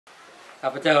ข้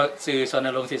าพเจ้าสื่อสน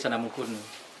รงค์ศรีสนามงคล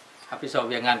รับผิดชอบ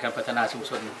เวียงงานการพัฒนาชุม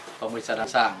ชนของบริษัท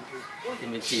สร้างที่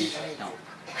มีชีเนาะ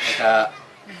แล้วก็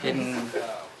เป็น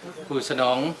ผู้สน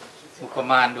องงบประ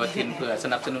มาณดวทินเพื่อส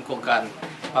นับสนุนโครงการ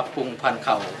ปรับปรุงพันธุ์เ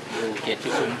ข่าอยู่เขตจุ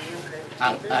ชุม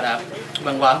เ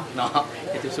มืองวังเนาะ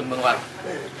เขตจุชุมเมืองวัง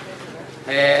แ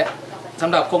ต่ส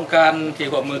ำหรับโครงการที่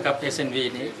ร่วมมือกับ SNV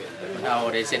นี้เรา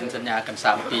ได้เซ็นสัญญากัน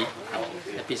3 ปี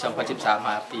ในปี 2013 ม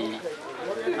าปี 2015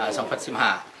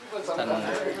 ท่าน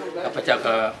ข้าพเจ้า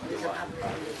ก็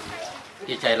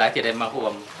ดีใจหลายที่ได้มาร่ว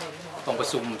มองค์ประ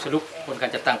ชุมสรุปผลการ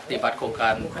จัดตั้งปฏิบัติโครงกา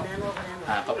ร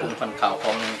ปรับปรุงพันธุ์ข้าวข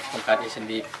องโครงการ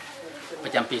SNV ปร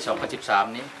ะจำปี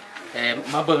 2013 นี้แต่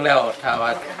มาเบิ่งแล้วถ้าว่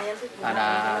า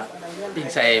ดิ่ง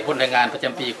ใส่ผลรายงานประจ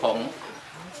ำปีของ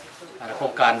โคร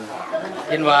งการ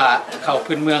เห็นว่าข้าว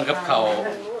พื้นเมืองกับข้าว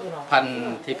พันธุ์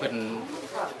ที่เพิ่น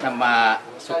นำมา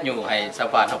สุกอยู่ให้ชาว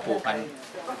บ้านเฮาปลูกมัน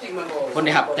คนไ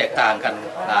ด้รับแตกต่างกัน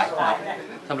หลายเนาะ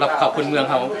สำหรับข้าวพื้นเมือง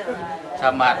เฮาส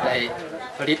ามารถได้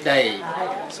ผลิตได้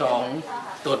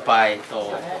2 ต้นปลายต่อ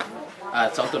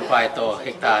2 ต้นปลายต่อเฮ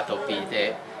กตาร์ต่อปีแต่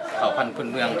ข้าวพันธุ์พื้น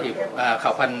เมืองที่ข้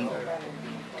าวพันธุ์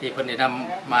ที่เพิ่นได้น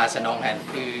ำมาสนองแทน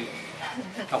คือ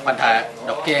ข้าวพันธุ์ด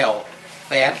อกแก้ว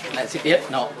8และ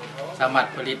11เนาะสามารถ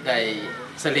ผลิตได้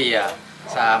เฉลี่ย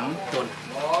3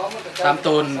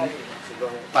 ต้น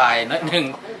ปลายน้อยนึง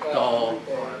ต่อ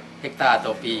เฮกตาร์ต่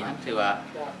อปีถือว่า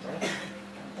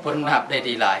ผลลัพธ์ได้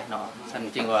ดีหลายเนาะฉัน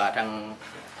จริงว่าทาง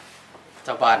ช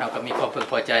าวบ้านเขาก็มีความพึง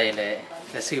พอใจเลย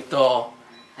จะสืบต่อ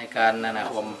ในการ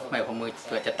ผมไม่ผมมือเ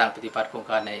พื่อจะตั้งปฏิบัติโครง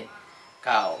การใน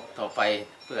ก้าวต่อไป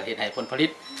เพื่อเห็นให้ผลผลิต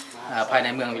ภายใน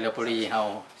เมืองวิลาบุรีเรา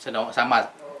สามารถ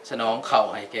สนองเข้า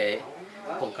ให้แก่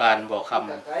โครงการบ่อค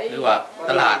ำหรือว่า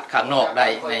ตลาดข้างนอกได้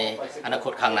ในอนาค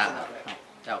ตข้างหน้า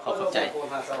เจ้าเข้าใจ